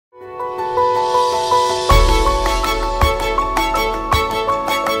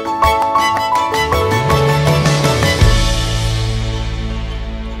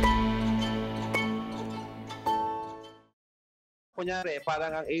kunyari,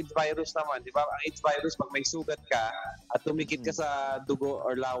 parang ang AIDS virus naman, di ba? Ang AIDS virus, pag may sugat ka at tumikit ka sa dugo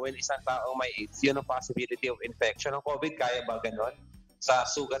or lawin isang taong may AIDS, yun ang possibility of infection. Ang COVID, kaya ba ganon? Sa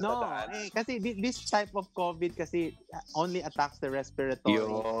sugat na daan? Kasi this type of COVID kasi only attacks the respiratory.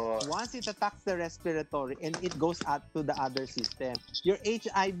 Once it attacks the respiratory and it goes out to the other system. Your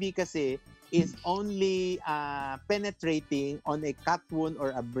HIV kasi is only penetrating on a cut wound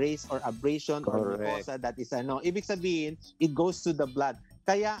or a brace or abrasion or mucosa that is ibig sabihin it goes to the blood.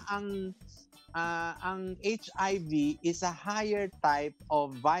 Kaya ang HIV is a higher type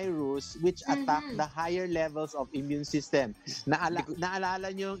of virus which attack the higher levels of immune system.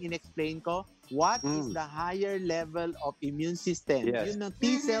 Naalala niyo yung in-explain ko? What is the higher level of immune system? Yes. Yun ang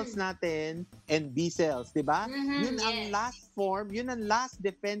T cells natin and B cells, di ba? Yun ang last form, yun ang last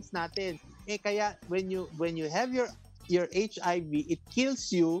defense natin. Kaya when you have your HIV, it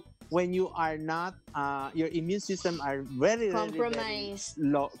kills you when you are not your immune system are very compromised.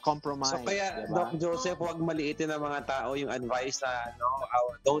 Compromised. So kaya diba? Doc Joseph, huwag maliitin ng mga tao yung advice na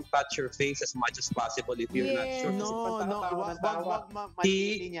don't touch your face as much as possible if you're not sure. Wag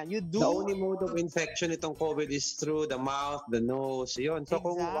maliitin yan. You do. The only mode of infection itong COVID is through the mouth, the nose, yun. So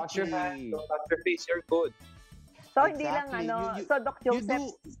kung wash your hands, don't touch your face, you're good. So hindi lang so Doc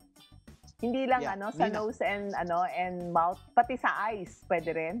Joseph, hindi lang sa nose and mouth, pati sa eyes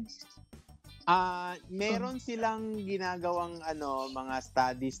pwede rin. Meron silang ginagawang mga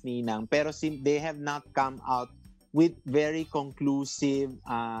studies ninang pero they have not come out with very conclusive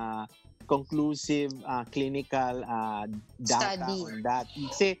clinical data on that.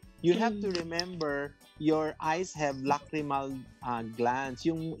 Kasi you have to remember your eyes have lacrimal glands.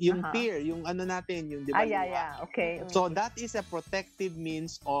 Yung tear, yung natin, yung di ba? Okay. So that is a protective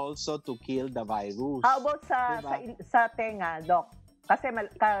means also to kill the virus. How about sa tenga, Doc? Kasi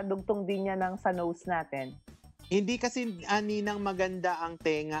kadugtong din niya sa nose natin. Hindi kasi aninang maganda ang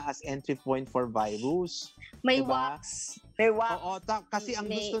tenga as entry point for virus. May diba? wax. Oo, kasi ang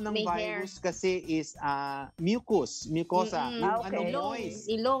gusto ng virus kasi is mucosa. Moist.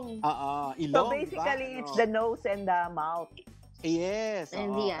 Ilong. Ilong. So basically, it's the nose and the mouth. Yes.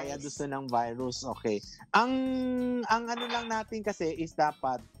 And the kaya eyes. gusto ng virus. Okay. Ang lang natin kasi is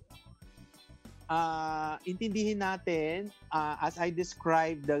dapat intindihin natin as I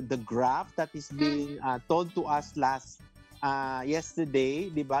described the graph that is being told to us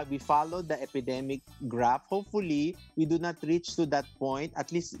yesterday, di ba? We followed the epidemic graph. Hopefully, we do not reach to that point.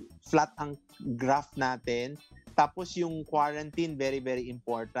 At least flat ang graph natin. Tapos yung quarantine, very, very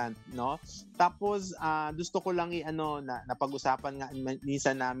important, no? Tapos, gusto ko lang napag-usapan nga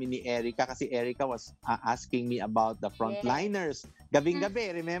minsan namin ni Erica kasi Erica was asking me about the frontliners.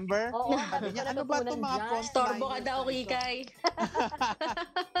 Gabing-gabi, remember? Oo. Sabi niya, ano ba itong mga frontliners? Storbo ka daw, Kikay.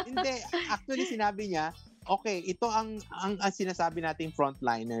 Hindi. Actually, sinabi niya, okay, ito ang sinasabi nating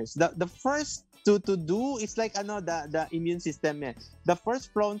frontliners. The first to do is like the immune system. The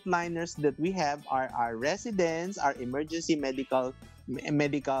first frontliners that we have are our residents, our emergency medical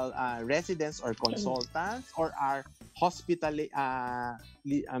residents or consultants, or our hospital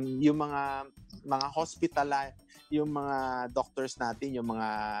yung mga hospital, yung mga doctors natin, yung mga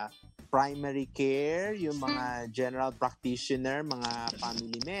primary care, yung mga general practitioner, mga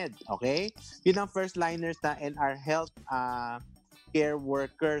family med, okay? Yun ang first liners na and our health care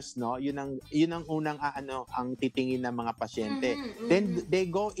workers, no? Yun ang unang ang titingin ng mga pasyente. Then they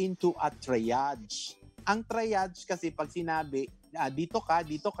go into a triage. Ang triage kasi pag sinabi dito ka,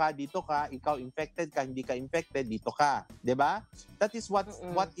 ikaw infected ka, hindi ka infected, dito ka, 'di ba? That is what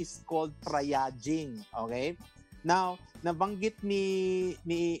is called triaging, okay? Now, nabanggit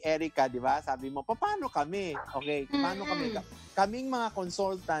ni Erica, 'di ba? Sabi mo, paano kami? Okay, paano kami? Kaming mga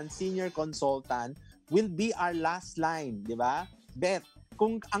consultant, senior consultant will be our last line, 'di ba? But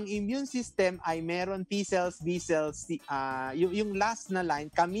kung ang immune system ay meron T cells, B cells, yung last na line,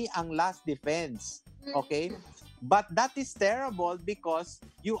 kami ang last defense. Okay? But that is terrible because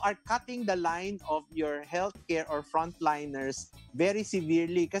you are cutting the line of your healthcare or frontliners very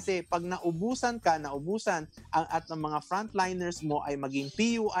severely. Kasi pag naubusan at ang mga frontliners mo ay maging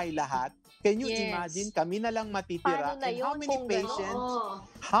PUI lahat, can you imagine kami na lang matitira? Paano na yun?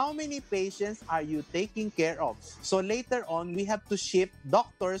 How many patients are you taking care of? So later on, we have to ship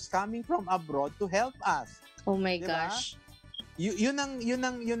doctors coming from abroad to help us. Oh my gosh. Yun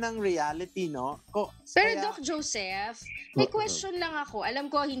ang reality, no? Pero Doc Joseph, may question lang ako. Alam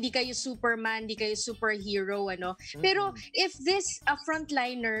ko hindi kayo Superman, hindi kayo superhero, Pero if these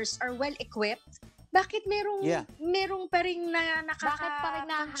frontliners are well equipped, bakit merong pa rin Bakit pa rin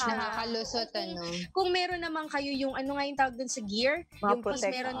nakakalusot, Kung meron naman kayo yung nga yung tawag dun sa gear, yung plus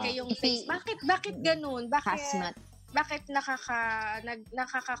meron kayong face. Bakit ganun? Bakit? Hazmat. bakit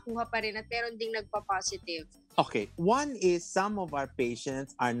nakakakuha pa rin at meron ding nagpa-positive? Okay. One is some of our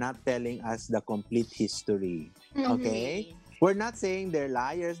patients are not telling us the complete history. Okay? We're not saying they're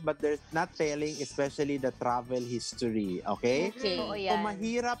liars, but they're not telling especially the travel history. Okay? Okay. So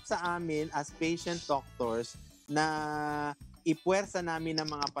mahirap sa amin as patient doctors na ipuwersa namin ng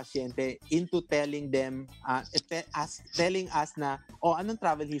mga pasyente into telling them, telling us na, anong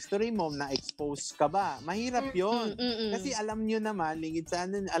travel history mo? Na-expose ka ba? Mahirap yun. Kasi alam nyo naman, lingid sa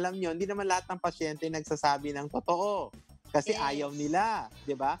alam nyo, hindi naman lahat ng pasyente nagsasabi ng totoo. Kasi ayaw nila,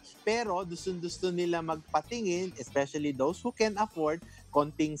 di ba? Pero gusto nila magpatingin, especially those who can afford,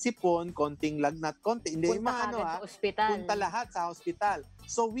 konting sipon, konting lagnat, hindi punta mga sa ospital. Punta lahat sa hospital.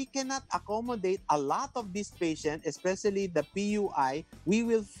 So we cannot accommodate a lot of these patients, especially the PUI. We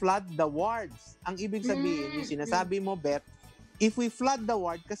will flood the wards. Ang ibig sabihin, yung sinasabi mo, Beth, if we flood the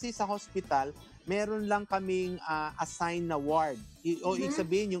ward, kasi sa hospital, meron lang kaming assign na ward. O ibig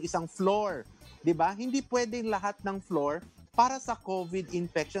sabihin, yung isang floor. Diba? Hindi pwedeng lahat ng floor para sa COVID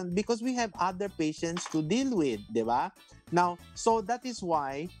infection because we have other patients to deal with, diba? Now, so that is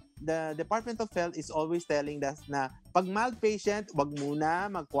why the Department of Health is always telling us na pag mild patient, wag muna,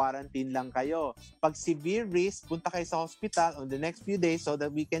 mag-quarantine lang kayo. Pag severe risk, punta kayo sa hospital on the next few days so that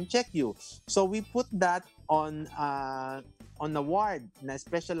we can check you. So we put that on a ward na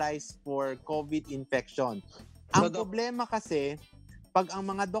specialized for COVID infection. Ang problema kasi, pag ang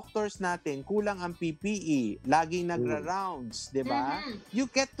mga doctors natin, kulang ang PPE, laging nagra-rounds, di ba? You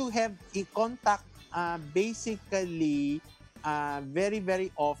get to have a contact basically very,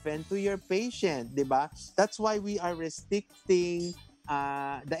 very often to your patient, di ba? That's why we are restricting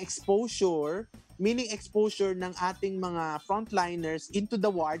the exposure, meaning exposure ng ating mga frontliners into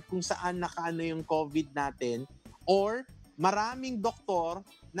the ward kung saan nakaano yung COVID natin, or maraming doktor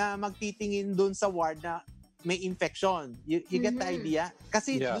na magtitingin dun sa ward na may infection. You get the idea?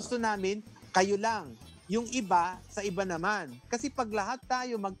 Kasi gusto namin, kayo lang. Yung iba, sa iba naman. Kasi pag lahat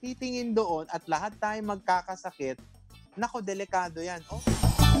tayo magtitingin doon at lahat tayo magkakasakit, nako, delikado yan.